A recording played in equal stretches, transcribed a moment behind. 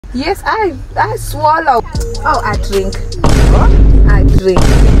Yes, I swallow. Oh, I drink. What? I drink.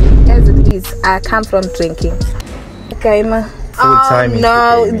 As it is, I come from drinking. Okay, ma. Full time.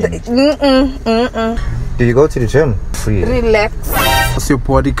 No. Do you go to the gym? Free. Relax. What's your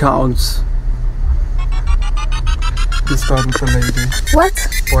body count? Let's start with the lady. What?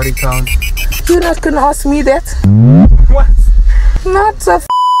 Body count. You're not gonna ask me that? What? Not so.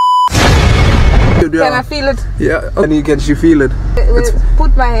 Can I feel it? Yeah. And can you feel it?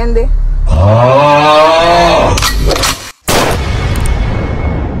 Put my hand there.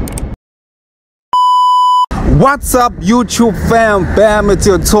 What's up, YouTube fam? Bam, it's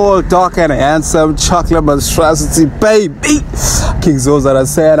your tall, dark, and handsome chocolate monstrosity, baby. King Zoza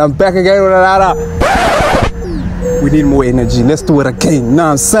said, I'm back again with another. We need more energy. Let's do it again. You know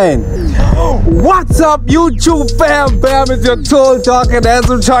what I'm saying? What's up, YouTube fam? Bam, it's your tall, dark, and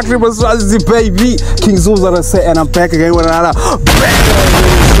handsome chocolate monstrosity, baby. King Zoza said, and I'm back again with another.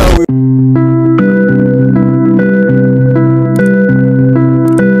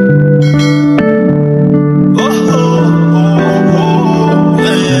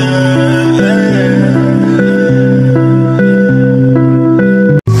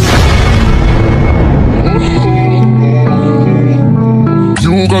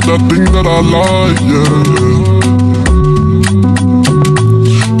 That thing that I like, yeah.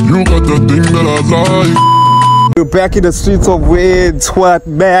 You got that thing that I like. We're back in the streets of Wentworth,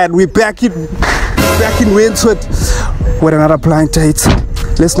 man. We're back in Wentworth with another blind date.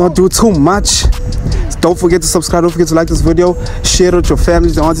 Let's not do too much. Don't forget to subscribe. Don't forget to like this video. Share it with your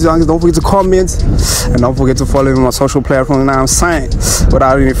families, your aunties, your uncles. Don't forget to comment. And don't forget to follow me on my social platforms. Now I'm saying,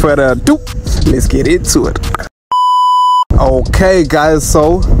 without any further ado, let's get into it. Okay guys,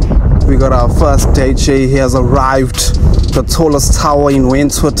 so we got our first date. He has arrived, the tallest tower in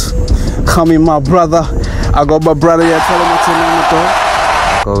Wentworth. Come in, my brother. I got my brother here. Tell him what's your name, bro.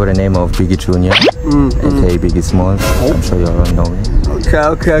 I go with the name of Biggie Junior, aka Biggie Smalls. I'm sure you all know me.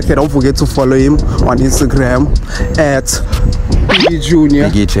 Okay. Don't forget to follow him on Instagram at Biggie Junior.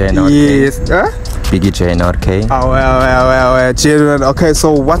 Biggie JNRK. Yes. Biggie JNRK. Oh, well. Genuine. Okay,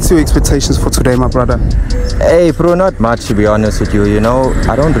 so what's your expectations for today, my brother? Hey bro, not much to be honest with you. You know,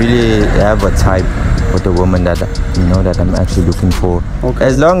 I don't really have a type with a woman that that I'm actually looking for. Okay.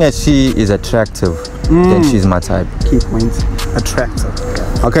 As long as she is attractive, then she's my type. Key point, attractive.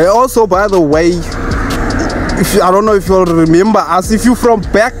 Okay. Also, by the way, I don't know if you'll remember us. If you from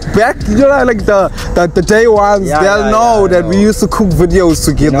back, you know, like the day ones, they'll know that we used to cook videos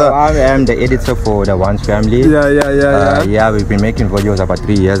together. You know, I am the editor for the One's Family. Yeah, we've been making videos about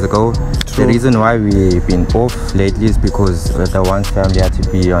 3 years ago. True. The reason why we've been off lately is because the One's Family had to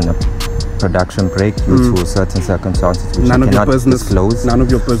be on a production break due to certain circumstances which None we of cannot your business. disclose. None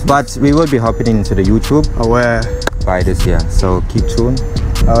of your business. But we will be hopping into the YouTube by this year. So keep tuned.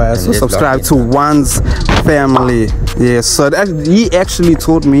 Alright, so subscribe to One's Family. Yes, so he actually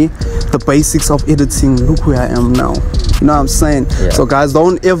taught me the basics of editing. Look where I am now. You know what I'm saying? Yeah. So guys,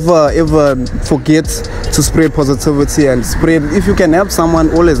 don't ever forget to spread positivity and spread. If you can help someone,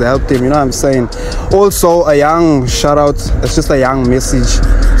 always help them. You know what I'm saying? Also, a young shout out. It's just a young message.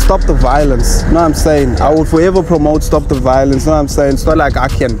 Stop the violence. You know what I'm saying? I will forever promote stop the violence. You know what I'm saying? It's not like I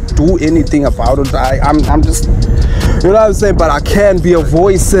can do anything about it. I'm just, you know what I'm saying? But I can be a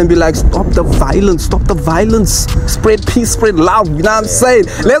voice and be like, stop the violence, spread peace, spread love. You know what I'm saying?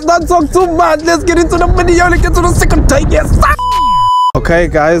 Let's not talk too much. Let's get into the video. Let's get to the second date. Yes. Okay,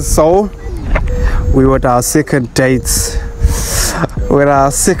 guys. So we were at our second date.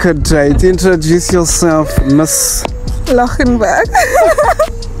 Introduce yourself, Miss Lachenberg.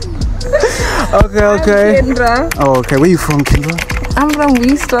 Okay. I'm Kendra. Oh, okay. Where you from, Kendra? I'm from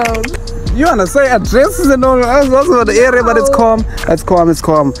Westown. You wanna say addresses and all that? That's also the area, but it's calm. It's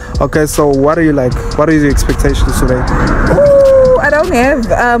calm. Okay, so what are you like? What are your expectations today? Ooh, I don't have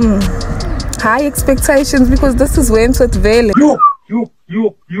high expectations because this is Wentworth Valley. You.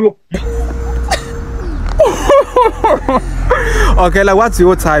 Okay, like what's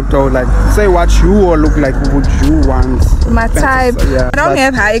your type though? Like say what you or look like would you want? My type, I don't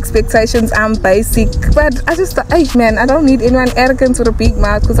have high expectations. I'm basic, but I just, hey man, I don't need anyone arrogant with a big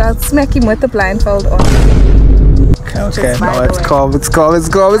mouth because I'll smack him with the blindfold on. Okay, no, it's calm.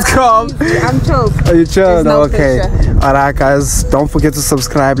 I'm chill. Are you chill? No, okay. Alright guys, don't forget to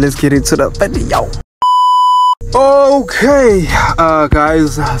subscribe. Let's get into the video. Okay,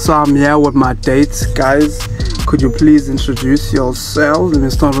 guys, so I'm here with my date. Guys, could you please introduce yourself? Let me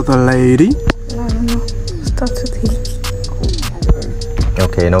start with the lady. No. Start with him.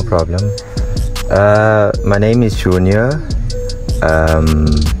 Okay, no problem. My name is Junior.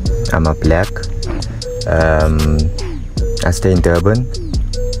 I'm a black. I stay in Durban.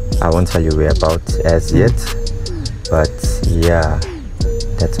 I won't tell you whereabouts as yet, but yeah,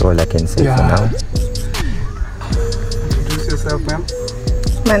 that's all I can say for now. Introduce yourself, ma'am.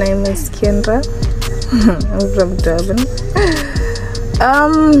 My name is Kendra. I'm from Durban.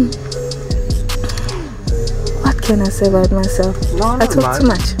 What can I say about myself? I talk too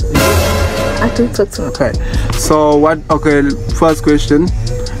much. I do talk too much. Okay. So what? Okay. First question.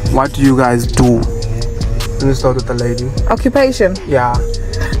 What do you guys do? Let me start with the lady. Occupation? Yeah.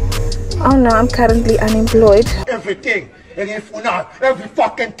 Oh no, I'm currently unemployed. Everything. Every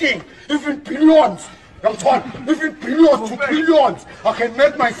fucking thing. Even billions. Even billions to billions. I can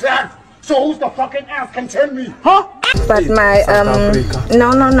make myself. So who's the fucking ass can tell me? Huh? But my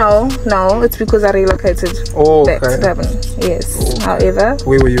no, it's because I relocated back to Durban. Yes. Okay. However,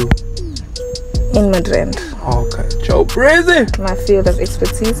 where were you? In Midrand. Okay. Joe Breezy. My field of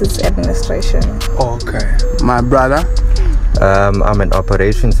expertise is administration. Okay. My brother? I'm an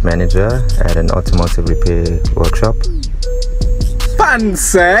operations manager at an automotive repair workshop.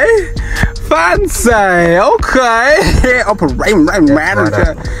 Fancy. Okay. Operating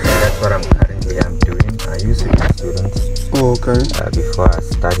manager. That's what I'm currently doing. I used to be a student. Okay. Before I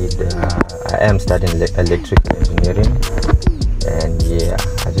studied, I am studying electrical engineering, and yeah,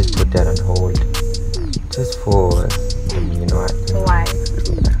 I just put that on hold, just for the meanwhile. Why?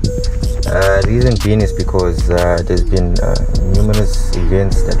 Yeah. Reason being is because there's been numerous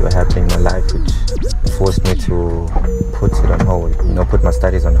events that were happening in my life which forced me to put it on hold. You know, put my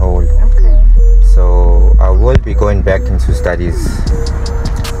studies on hold. Okay. So I will be going back into studies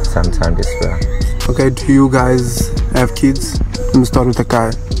sometime this year. Okay, do you guys have kids? Let me start with the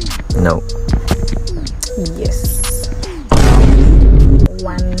guy. No. Yes.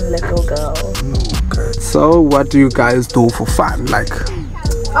 One little girl. Okay. So what do you guys do for fun? Like?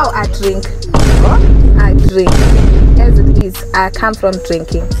 Oh, I drink. What? I drink. As it is, I come from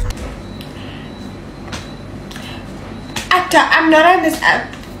drinking. Actor, I'm not on this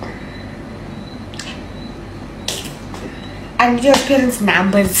app. I need your parents'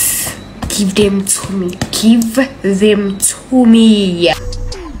 numbers. Give them to me. Give them to me.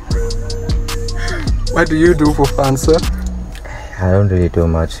 What do you do for fun, sir? I don't really do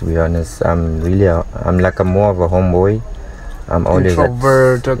much, to be honest. I'm like more of a homeboy. I'm always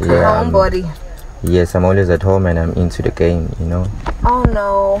introvert. Okay. Yeah, homebody. Yes, I'm always at home and I'm into the game, you know. Oh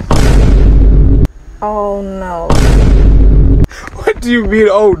no. Oh no. What do you mean,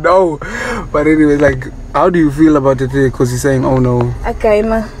 oh no? But anyway, like, how do you feel about it? Because he's saying, oh no. A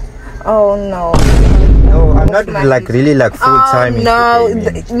gamer. Oh no. No, I'm not like really like full time. Oh no.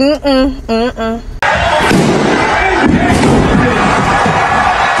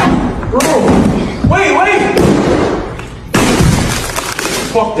 Bro, wait.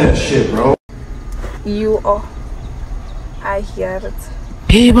 Fuck that shit, bro. You are. I hear it.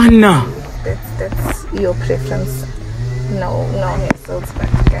 Hey, Banna. That's your preference. No hassles, but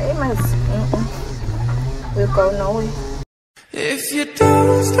gamers. We'll go nowhere. If you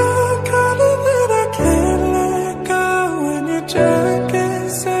don't stop calling, then I can't let go. When you're drunk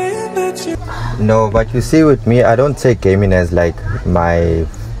and saying that you. No, but you see, with me, I don't take gaming as like my.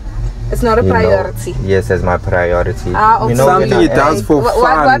 It's not a priority. Yes, as my priority. Okay. You know, something he does for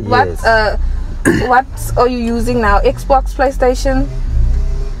fun. What are you using now? Xbox, PlayStation?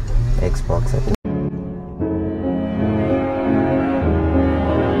 Xbox.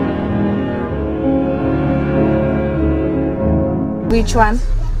 Which one?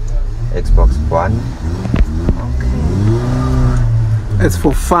 Xbox One. Okay. It's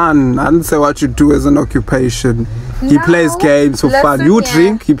for fun. I didn't say what you do as an occupation. He plays games for fun. You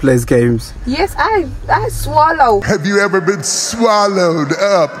drink, he plays games. Yes, I swallow. Have you ever been swallowed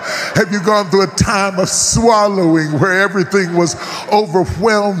up? Have you gone through a time of swallowing where everything was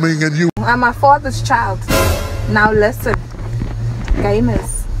overwhelming and you... I'm my father's child. Now listen,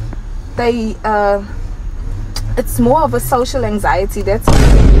 gamers, they it's more of a social anxiety. That's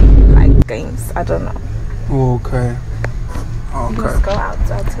like games. I don't know. Okay. Let's go out.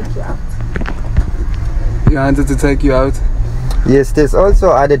 I'll take you out. You wanted to take you out? Yes, there's also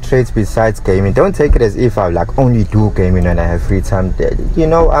other traits besides gaming. Don't take it as if I like only do gaming when I have free time. You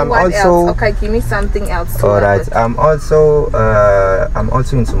know, I'm what also else? Okay, give me something else. All right, I'm also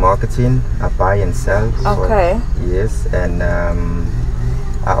into marketing. I buy and sell. Okay. Yes, and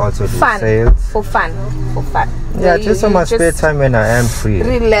I also do fun. sales. For fun. Yeah, just on my spare time when I am free.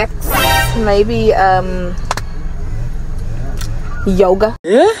 Relax. Maybe yoga.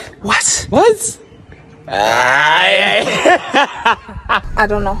 Yeah? What? I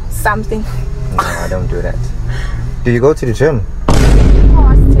don't know, something. No, I don't do that. Do you go to the gym?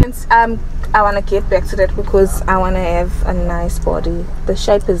 Since I want to get back to that because I want to have a nice body. The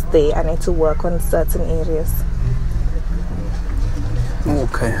shape is there. I need to work on certain areas.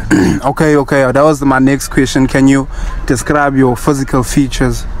 Okay. Okay. That was my next question. Can you describe your physical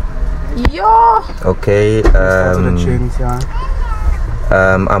features? Yeah. Okay.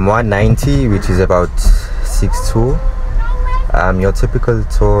 I'm 190, which is about 6'2". I'm your typical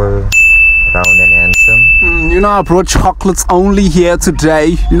tall, round and handsome. You know, I brought chocolates only here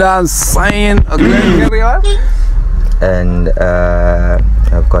today. You know what I'm saying? Okay, here we are. And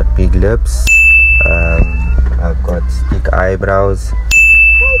I've got big lips. I've got thick eyebrows.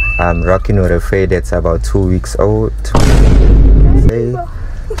 I'm rocking with a fade that's about 2 weeks old.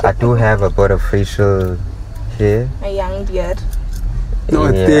 I do have a bit of facial hair. A young beard. No,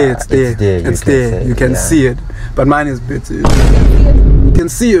 it's there. You can see it. But mine is better. You can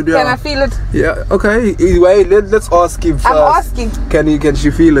see it, yeah. Can I feel it? Yeah, okay. Anyway, let's ask him first. I'm asking. Can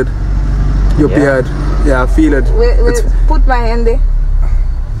she feel it? Your beard. Yeah, feel it. Wait, put my hand there.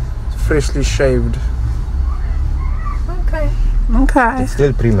 Freshly shaved. Okay. It's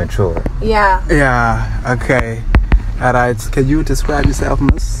still premature. Yeah. Yeah, okay. Alright, can you describe yourself,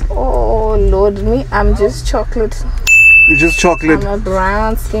 miss? Oh, Lord, me, I'm just chocolate. You're just chocolate? I'm a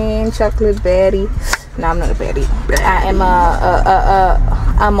brown skin chocolate berry. No, I'm not a berry. I am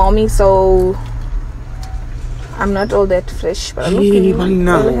a mommy, so I'm not all that fresh. But I'm looking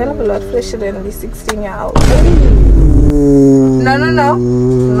a hell of a lot fresher than the 16-year-old.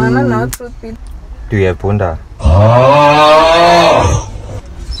 No, truth be. Do you have bunda?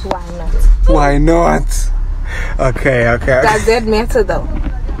 Why not? Okay. Does that matter though?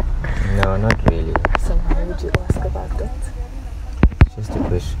 No, not really. So why would you ask about that? Just a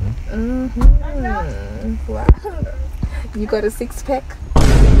question. Wow. You got a 6-pack?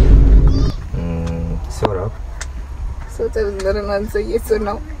 Sort of. So that was not an answer, yes or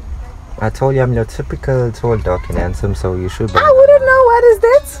no? I told you I'm your typical tall, dark and handsome, so you should be. I wouldn't know. What is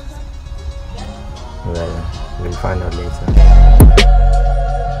that? Well, we'll find out later.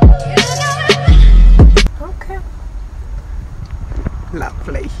 Okay.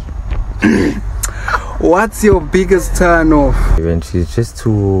 Lovely. What's your biggest turn off? When she's just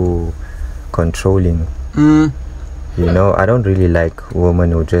too controlling. You know, I don't really like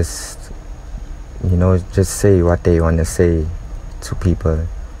women who just, you know, just say what they want to say to people.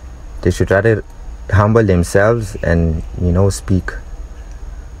 They should rather humble themselves and, you know, speak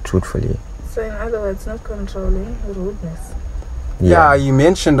truthfully. So in other words, not controlling, rudeness. Yeah, you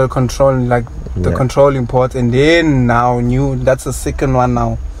mentioned the controlling, like the controlling part, and then now that's the second one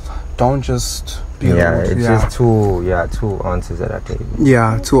now. Don't just be rude. It's just two answers that I gave.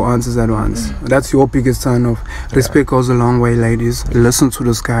 Yeah, two answers at once. That's your biggest turn off. Respect goes a long way, ladies. Listen to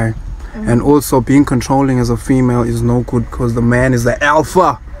this guy. And also, being controlling as a female is no good because the man is the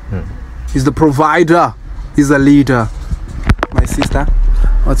alpha. He's the provider. He's the leader. My sister,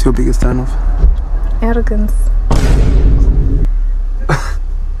 what's your biggest turn off? Arrogance.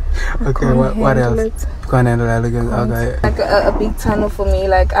 Okay, what else? You can't handle arrogance. Okay. Like a big turn off for me,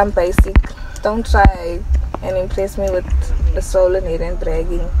 like I'm basic. Don't try and impress me with the soul in it and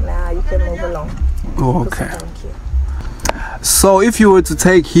bragging. Nah, you can move along. Oh, okay. Thank you. So if you were to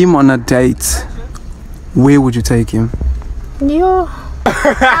take him on a date, where would you take him?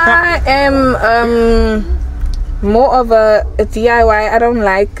 I am more of a DIY. I don't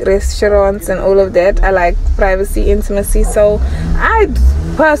like restaurants and all of that. I like privacy, intimacy. So I'd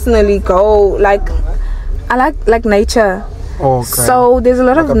personally go like I like nature. Okay. So there's a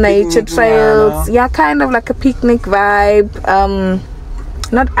lot like of nature trails. Yeah, kind of like a picnic vibe.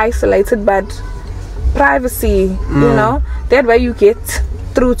 Not isolated, but privacy. You know, that way you get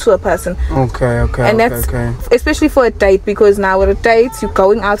through to a person. Okay. And that's especially for a date, because now with a date you're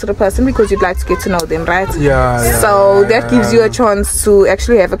going out with a person because you'd like to get to know them, right? So that gives you a chance to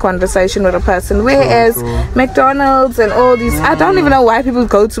actually have a conversation with a person, whereas McDonald's and all these, I don't even know why people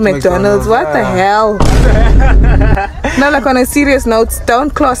go to McDonald's. What the hell? No, like on a serious note,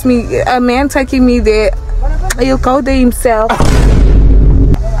 don't class me. A man taking me there, he'll go there himself.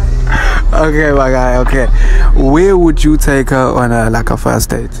 Okay, my guy. Okay, where would you take her on a first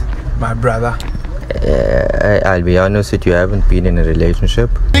date, my brother? I'll be honest with you, I haven't been in a relationship.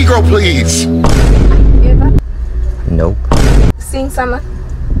 Negro, please. Ever? Nope. Seeing someone?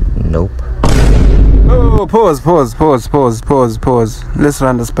 Nope. Oh, pause. Let's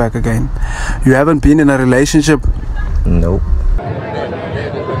run this back again. You haven't been in a relationship? Nope.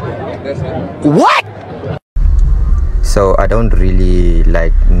 What? So I don't really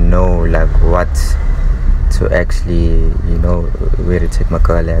know what to actually, you know, where to take my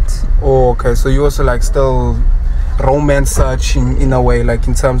girl at. Oh, okay. So you also still romance searching in a way, like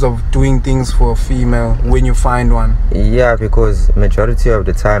in terms of doing things for a female when you find one? Yeah, because majority of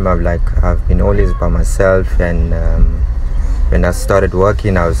the time I've been always by myself, and when I started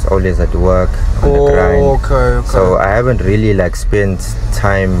working, I was always at work on the grind. Okay. So I haven't really like spent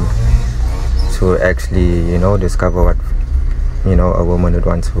time to actually, you know, discover what, you know, a woman would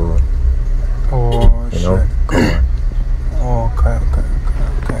want to, you know, go on. Okay.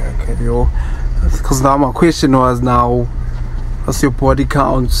 Yo, because now my question was now, what's your body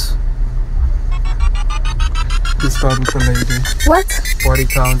count? Let's start with the lady. What? Body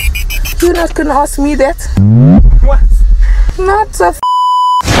count. You're not gonna ask me that? What? Not a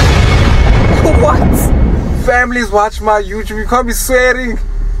what? Families watch my YouTube. You can't be swearing.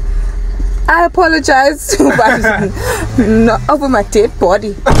 I apologize, but not over my dead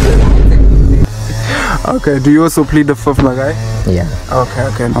body. Okay, do you also plead the fifth, my guy? Yeah.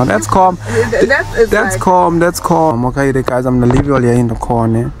 Okay. No, that's calm. That's calm. Okay, guys, I'm gonna leave you all here in the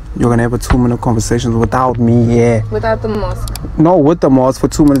corner. You're gonna have a 2-minute conversation without me, yeah. Without the mask? No, with the mask for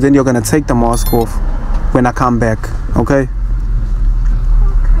 2 minutes. Then you're gonna take the mask off when I come back. Okay.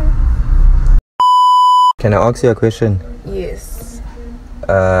 Can I ask you a question? Yes.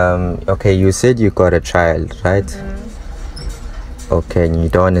 Okay, you said you got a child, right? Okay, and you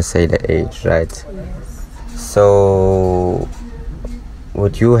don't want to say the age, right? Yes. So,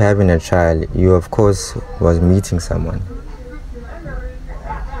 with you having a child, you of course was meeting someone.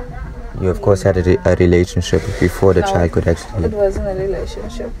 You of course had a relationship before the child could actually... It wasn't a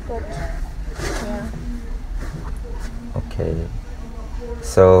relationship, but yeah. Okay.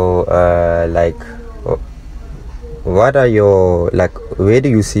 So, like, what are your, like, where do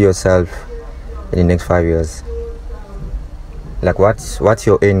you see yourself in the next 5 years? Like, what's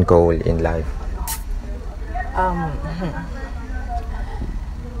your end goal in life?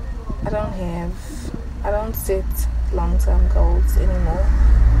 I don't set long-term goals anymore,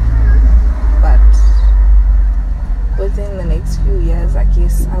 but within the next few years, I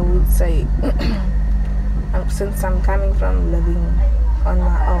guess I would say, since I'm coming from living on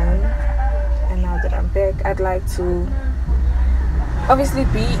my own, and now that I'm back, I'd like to obviously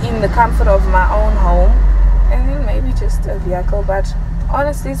be in the comfort of my own home, and then maybe just a vehicle. But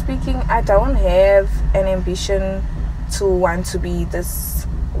honestly speaking, I don't have an ambition to want to be this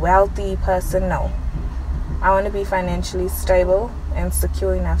wealthy person. No, I want to be financially stable and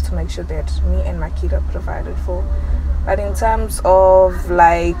secure enough to make sure that me and my kid are provided for. But in terms of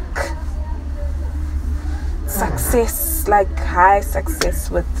like success, like high success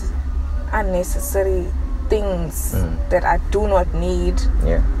with unnecessary things that I do not need,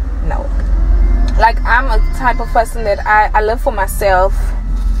 no. Like, I'm a type of person that I live for myself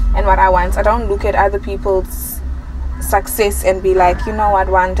and what I want. I don't look at other people's success and be like, you know what,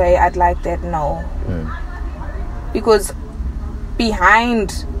 one day I'd like that. No. Because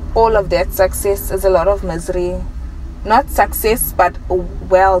behind all of that success is a lot of misery. Not success, but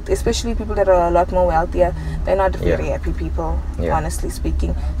wealth. Especially people that are a lot more wealthier. They're not very happy people, honestly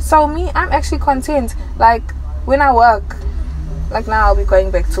speaking. So me, I'm actually content. Like, when I work, like now I'll be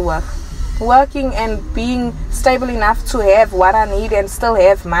going back to work. Working and being stable enough to have what I need and still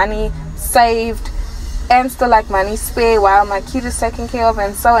have money saved and still like money spare while my kid is taken care of,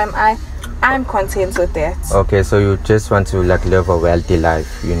 and so am I. I'm content with that. Okay, so you just want to like live a wealthy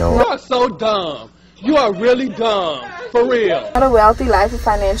life, you know? You are so dumb. You are really dumb. For real. Not a wealthy life, a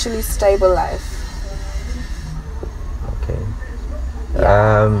financially stable life. Okay.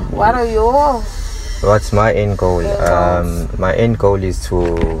 What are your... What's my end goal? My end goal is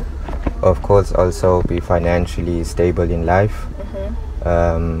to, of course, also be financially stable in life.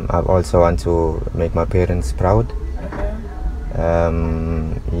 I also want to make my parents proud.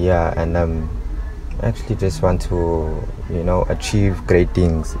 And actually just want to, you know, achieve great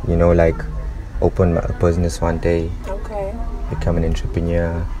things. You know, like open a business one day. Okay. Become an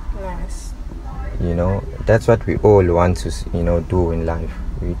entrepreneur. Nice. You know, that's what we all want to, you know, do in life.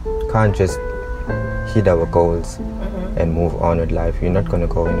 We can't just hit our goals and move on with life. You're not going to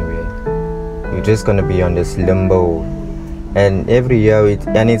go anywhere. You're just going to be on this limbo. And every year,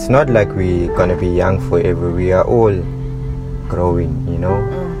 and it's not like we're going to be young forever. We are all growing, you know.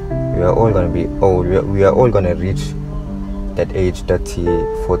 We are all going to be old. We are all going to reach that age, 30,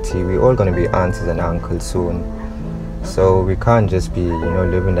 40. We're all going to be aunts and uncles soon. So we can't just be, you know,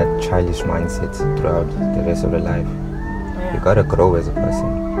 living that childish mindset throughout the rest of the life. You got to grow as a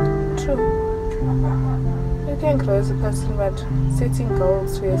person. True. You can grow as a person, but setting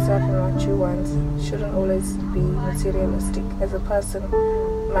goals for yourself and what you want shouldn't always be materialistic. As a person,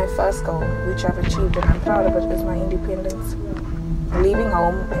 my first goal, which I've achieved and I'm proud of it, is my independence. leaving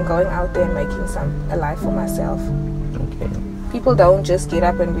home and going out there and making a life for myself. Okay. People don't just get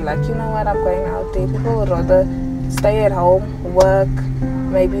up and be like, you know what, I'm going out there. People would rather stay at home, work,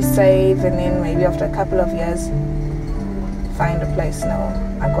 maybe save, and then maybe after a couple of years find a place.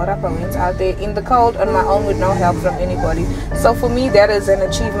 No, I got up, I went out there in the cold on my own with no help from anybody. So for me, that is an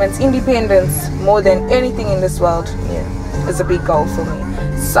achievement. Independence, more than anything in this world, is a big goal for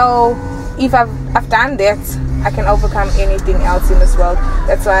me. So if I've done that, I can overcome anything else in this world.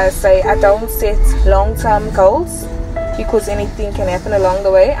 That's why I say I don't set long-term goals, because anything can happen along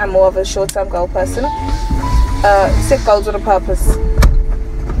the way. I'm more of a short-term goal person. Set goals with a purpose.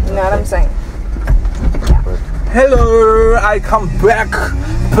 You know what I'm saying? Hello, I come back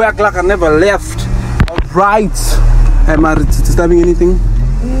like I never left. Alright. Am I disturbing anything?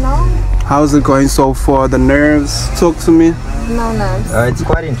 No. How's it going so far? The nerves? Talk to me. No nerves. It's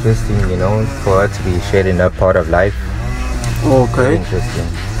quite interesting, you know, for her to be sharing that part of life. Okay.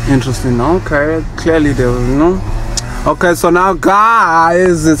 Interesting. Okay. Clearly there was, you know. Okay, so now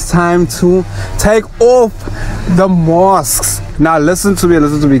guys, it's time to take off the masks. Now listen to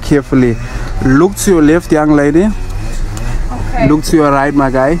me carefully. Look to your left, young lady. Okay. Look to your right, my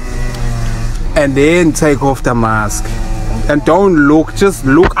guy. And then take off the mask. And don't look, just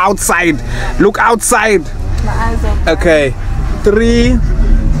look outside. Look outside. My eyes are open. Okay. 3, 2,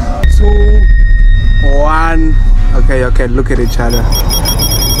 1. Okay, look at each other.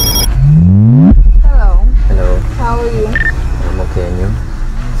 Hello. How are you? I'm okay, and you?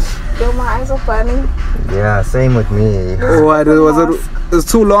 Yo, my eyes are burning. Yeah, same with me. What was it? It's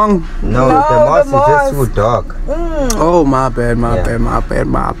too long. No, the mask is just too dark. Oh, my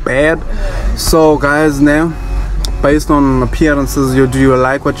bad. So, guys, now, based on appearances, do you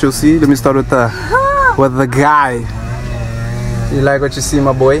like what you see? Let me start with the guy. You like what you see,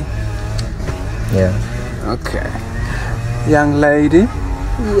 my boy? Yeah. Okay. Young lady.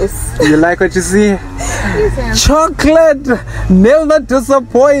 Yes. You like what you see? Yes, chocolate never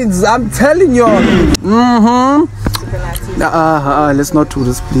disappoints. I'm telling you. Let's not do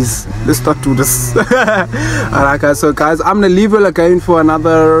this, please. Let's not do this. Alright, guys. So, guys, I'm gonna leave you again for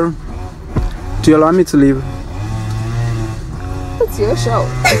another. Do you allow me to leave? It's your show.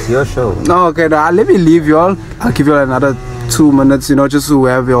 It's your show. No, okay. Now, let me leave y'all. I'll give you another 2 minutes, you know, just to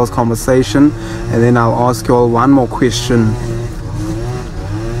have y'all's conversation, and then I'll ask y'all one more question.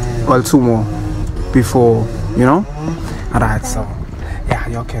 Well, 2 more before, you know. Alright, so yeah,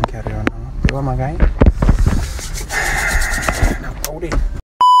 y'all can carry on now. You are my guy. Now hold it.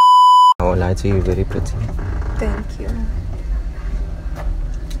 I won't lie to you, very pretty. Thank you.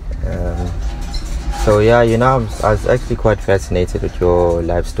 So yeah, you know, I was actually quite fascinated with your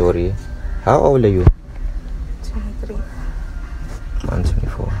life story. How old are you? 23. I'm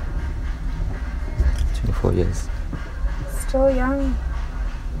 24. 24 years. Still young.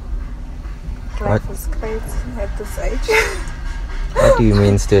 Life is great at this age. What do you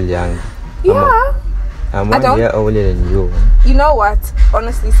mean still young? Yeah. I'm 1 year older than you. You know what?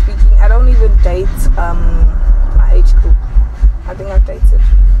 Honestly speaking, I don't even date my age group. I think I've dated.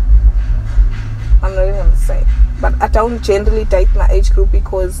 I'm not even gonna say. But I don't generally date my age group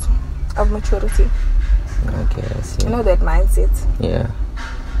because of maturity. Okay, I see. You know that mindset? Yeah.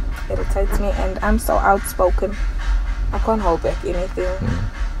 It irritates me, and I'm so outspoken. I can't hold back anything.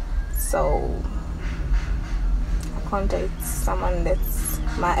 So I can't date someone that's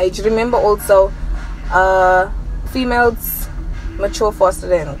my age. Remember also, females mature faster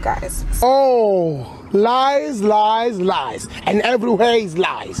than guys. Oh, lies. And everywhere is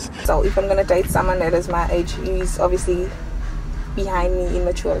lies. So if I'm gonna date someone that is my age, he's obviously behind me in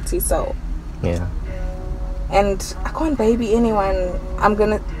maturity. So yeah. And I can't baby anyone. I'm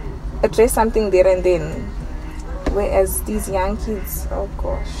gonna address something there and then. Whereas these young kids, oh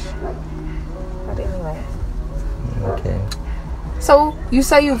gosh. But anyway. Okay. So you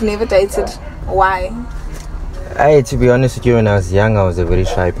say you've never dated. Why? To be honest with you, when I was young, I was a very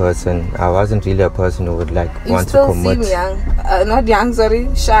shy person. I wasn't really a person who would want to commit. You still seem young. Not young, sorry,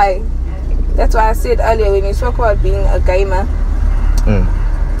 shy. That's why I said earlier when you spoke about being a gamer.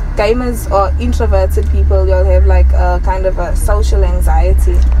 Gamers are introverted people. You'll have like a kind of a social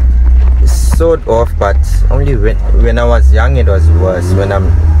anxiety. Sort of, but only when I was young it was worse. When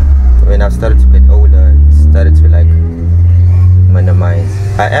I started to get older, it started to like minimize.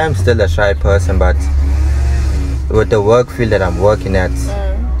 I am still a shy person, but with the work field that I'm working at,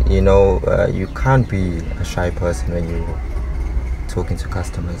 you know, you can't be a shy person when you're talking to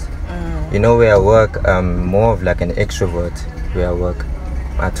customers. You know, where I work, I'm more of like an extrovert. Where I work,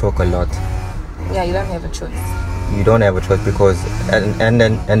 I talk a lot. Yeah, you don't have a choice. You don't have a choice because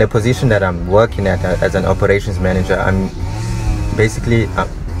and the position that I'm working at as an operations manager, basically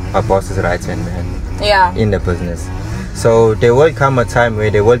a boss's right-hand man. Yeah. In the business. So there will come a time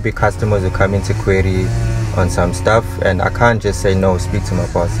where there will be customers who come into query on some stuff, and I can't just say no, speak to my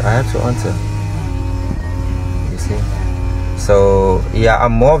boss. I have to answer. You see? So yeah,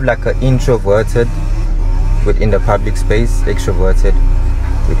 I'm more of like an introverted within the public space, extroverted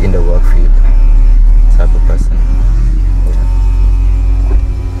within the work field type of person. Yeah.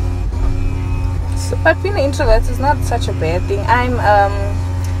 So, but being an introvert is not such a bad thing.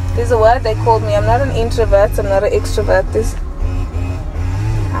 There's a word they called me. I'm not an introvert, I'm not an extrovert.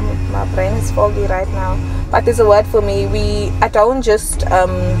 My brain is foggy right now. But there's a word for me. I won't just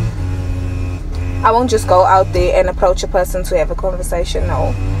go out there and approach a person to have a conversation.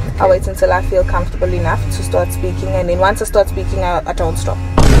 No. Okay. I wait until I feel comfortable enough to start speaking, and then once I start speaking, I don't stop.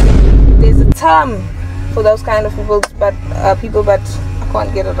 There's a term for those kind of people, but I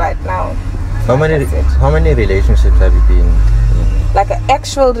can't get it right now. How many relationships have you been in? Like an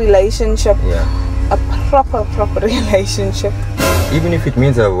actual relationship, yeah, a proper relationship. Even if it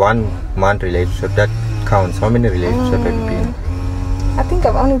means a 1 month relationship, that counts. How many relationships have you been? I think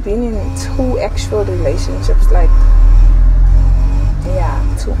I've only been in 2 actual relationships. Like, yeah,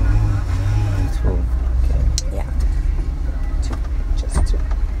 2. 2. Okay. Yeah. 2. Just 2.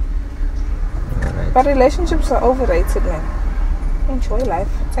 Alright. But relationships are overrated, man. Enjoy life.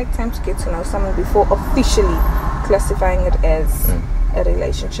 Take time to get to know someone before officially classifying it as a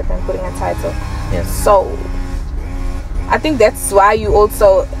relationship and putting a title. Yes. So I think that's why you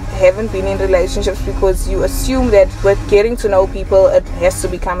also haven't been in relationships, because you assume that with getting to know people it has to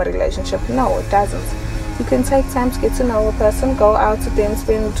become a relationship. No, it doesn't. You can take time to get to know a person, go out with them,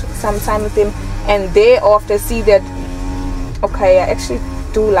 spend some time with them, and thereafter see that, okay, I actually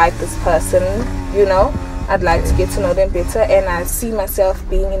do like this person, you know, I'd like to get to know them better, and I see myself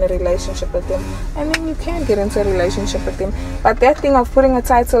being in a relationship with them, and then you can get into a relationship with them. But that thing of putting a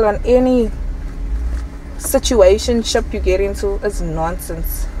title on any situationship you get into is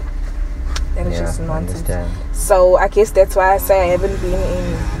nonsense. That is just nonsense. So I guess that's why I say I haven't been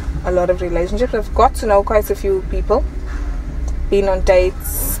in a lot of relationships. I've got to know quite a few people, been on dates,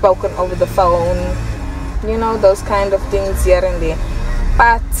 spoken over the phone, you know, those kind of things here and there.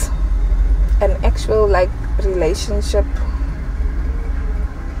 But an actual like relationship,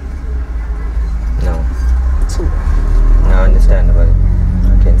 no. 2. No, understandable.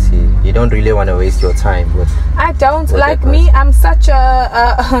 I can see you don't really want to waste your time with. I don't like me. I'm such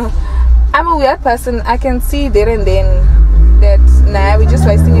a I'm a weird person. I can see there and then that we're just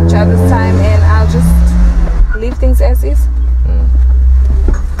wasting each other's time, and I'll just leave things as is.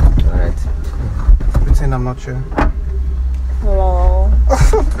 Alright. Pretend I'm not sure. Hello.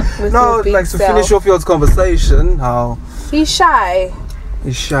 No, like to finish off your conversation, how he's shy.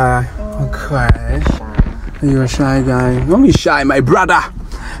 He's shy. Okay. You're a shy guy. Don't be shy, my brother.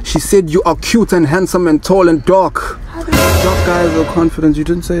 She said you are cute and handsome and tall and dark. Dark guys are confident. You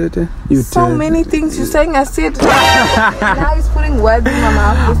didn't say that there? You so did. Many things you're saying. I said now he's putting words in my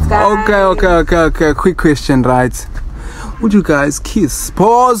mouth, this guy. Okay. Quick question, right? Would you guys kiss?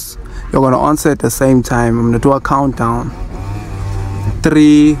 Pause. You're gonna answer at the same time. I'm gonna do a countdown.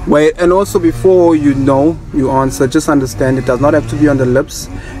 3. Wait, and also before you answer, just understand it does not have to be on the lips,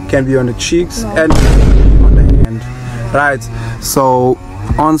 can be on the cheeks and on the hand. Right, so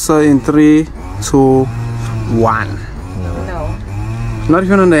answer in 3, 2, 1. No. Not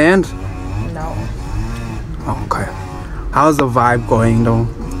even on the hand? No. Okay. How's the vibe going though?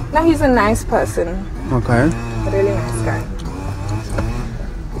 No, he's a nice person. Okay. A really nice guy.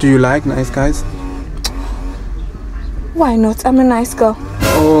 Do you like nice guys? Why not? I'm a nice girl.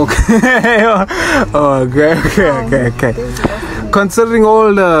 Okay. Okay. Considering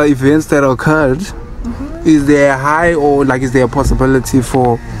all the events that occurred, is there a high or like is there a possibility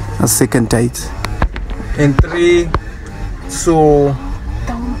for a second date? In 3, 2,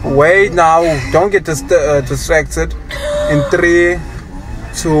 wait now, don't get distracted. In 3,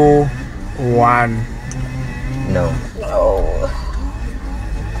 2, 1. No.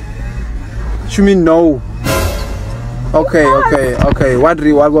 You mean no? Okay. Why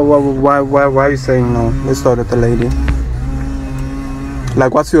are you saying no? Let's start with the lady.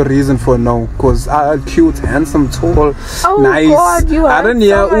 Like, what's your reason for no? Because cute, handsome, tall, nice. God, you I don't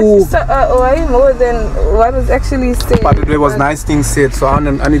hear way more than what was actually said. But there was nice things said, so I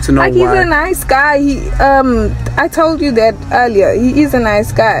need to know like, why. He's a nice guy. I told you that earlier. He is a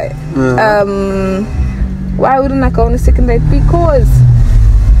nice guy. Why wouldn't I go on a second date? Because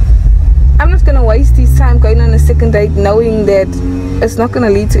I'm not gonna waste his time going on a second date knowing that it's not gonna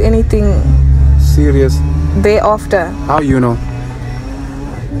lead to anything serious thereafter. How you know?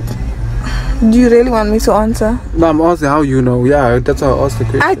 Do you really want me to answer? No, I'm asking how you know. Yeah, that's how I asked the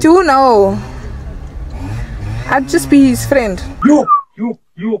question. I do know. I'd just be his friend. You.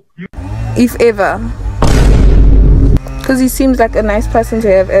 If ever. Because he seems like a nice person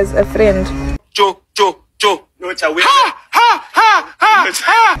to have as a friend. Joe. No, it's a weird. Ha!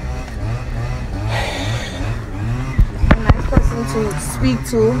 A nice person to speak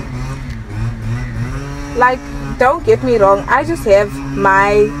to. Like, don't get me wrong, I just have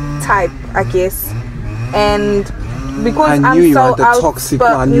my type, I guess. And because I knew you want the toxic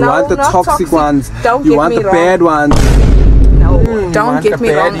one. You want the toxic ones. Don't you get want me the wrong. bad ones. No, don't get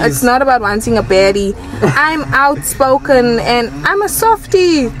me wrong. It's not about wanting a baddie. I'm outspoken and I'm a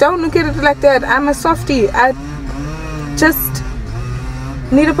softie. Don't look at it like that. I'm a softie. I just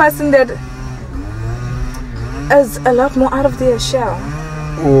need a person that is a lot more out of their shell.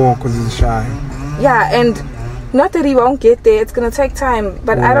 Oh, because he's shy. Yeah, and not that he won't get there. It's gonna take time,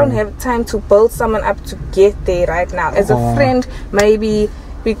 but I don't have time to build someone up to get there right now. As a friend, maybe,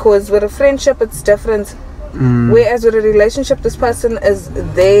 because with a friendship it's different. Whereas with a relationship, this person is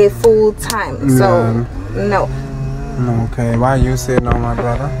there full time. So no. Okay, why you say no, my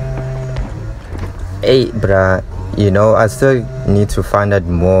brother? Hey, bruh, you know, I still need to find out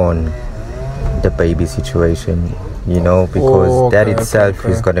more on the baby situation, you know, because that itself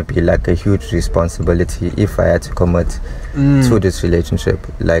is going to be like a huge responsibility if I had to commit to this relationship.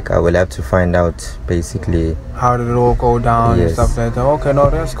 Like, I will have to find out basically how did it all go down and stuff like that. Okay, no,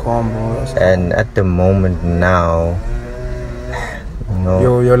 that's calm, bro. That's calm. And at the moment now, you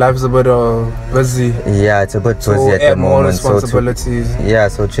know, your life's a bit busy. Yeah, it's a bit busy at the moment. So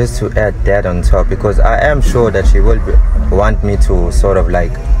just to add that on top, because I am sure that she will want me to sort of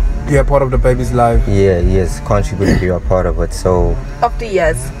like be a part of the baby's life. Yes, contribute to be a part of it. So after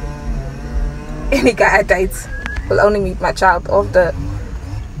years, any guy I date will only meet my child after,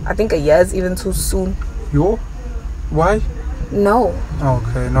 I think, a year's even too soon. Yo? Why? No.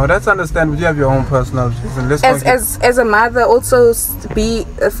 Okay, no, that's understandable. You have your own personal reason. As a mother, also be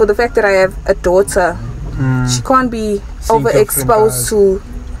for the fact that I have a daughter, she can't be overexposed to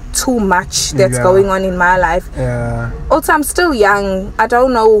too much that's going on in my life. Also, I'm still young. I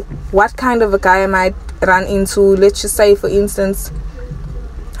don't know what kind of a guy I might run into. Let's just say, for instance,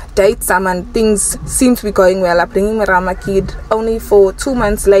 date someone, things seem to be going well, I bring him around my kid, only for 2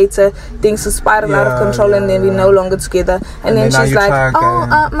 months later things will spiral out of control, and then we're no longer together, and then she's like,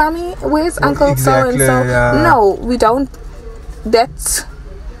 oh, mommy, where's uncle so and so? No, we don't. That's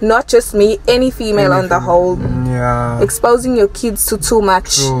not just me, any female on the whole. Exposing your kids to too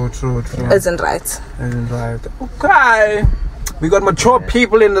much isn't right. Okay, we got mature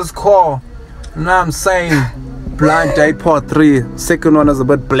people in this call. You know what I'm saying? Blind date part 3. Second one is a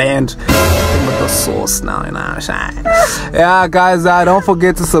bit bland. With the sauce now, you know. Yeah, guys, don't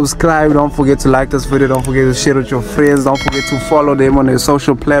forget to subscribe. Don't forget to like this video. Don't forget to share it with your friends. Don't forget to follow them on their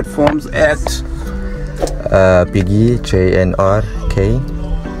social platforms at Biggie JNRK.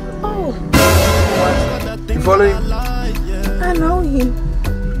 Oh. You follow him? I know him.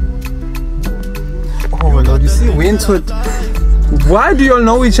 Oh my Lord, you see, we into it. Why do you all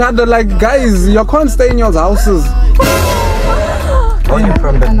know each other? Like, guys, you can't stay in your houses. Only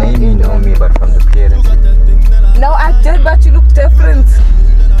from the name you know me, but from the parents. No, I did, but you look different.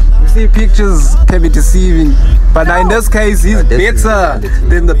 You see, pictures can be deceiving, but in this case, he's better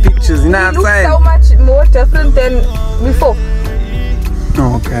than the pictures. You know what I'm saying? So much more different than before.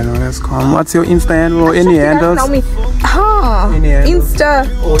 Okay, no, that's calm. What's your Insta handle or any handles? Insta.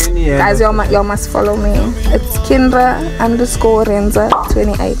 Guys, y'all must follow me. It's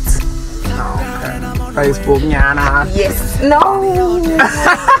Kindra_Renza28. Okay. Facebook, Nyana. Yes. No. I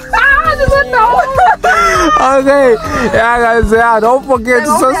don't know. Okay. Yeah, guys. Yeah, don't forget to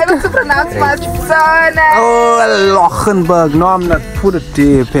subscribe. I'm able to pronounce my surname. Oh, Lochenberg. No, I'm not. Put it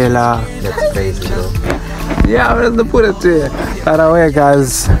there, Pella. That's crazy, bro. Yeah, I'm gonna put it there. By the way,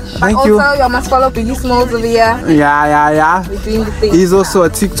 guys, thank you. Also, you must follow Biggie Smalls over here. Yeah. We're doing the thing. He's also a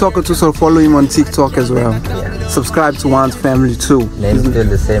TikToker too, so follow him on TikTok as well. Subscribe to One's Family too. Name's still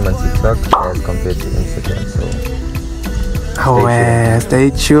the same on TikTok as compared to Instagram, so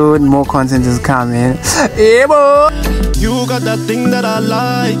stay tuned. More content is coming. Yeah, boy. You got that thing that I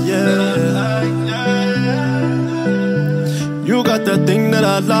like, yeah. You got that thing that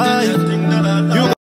I like.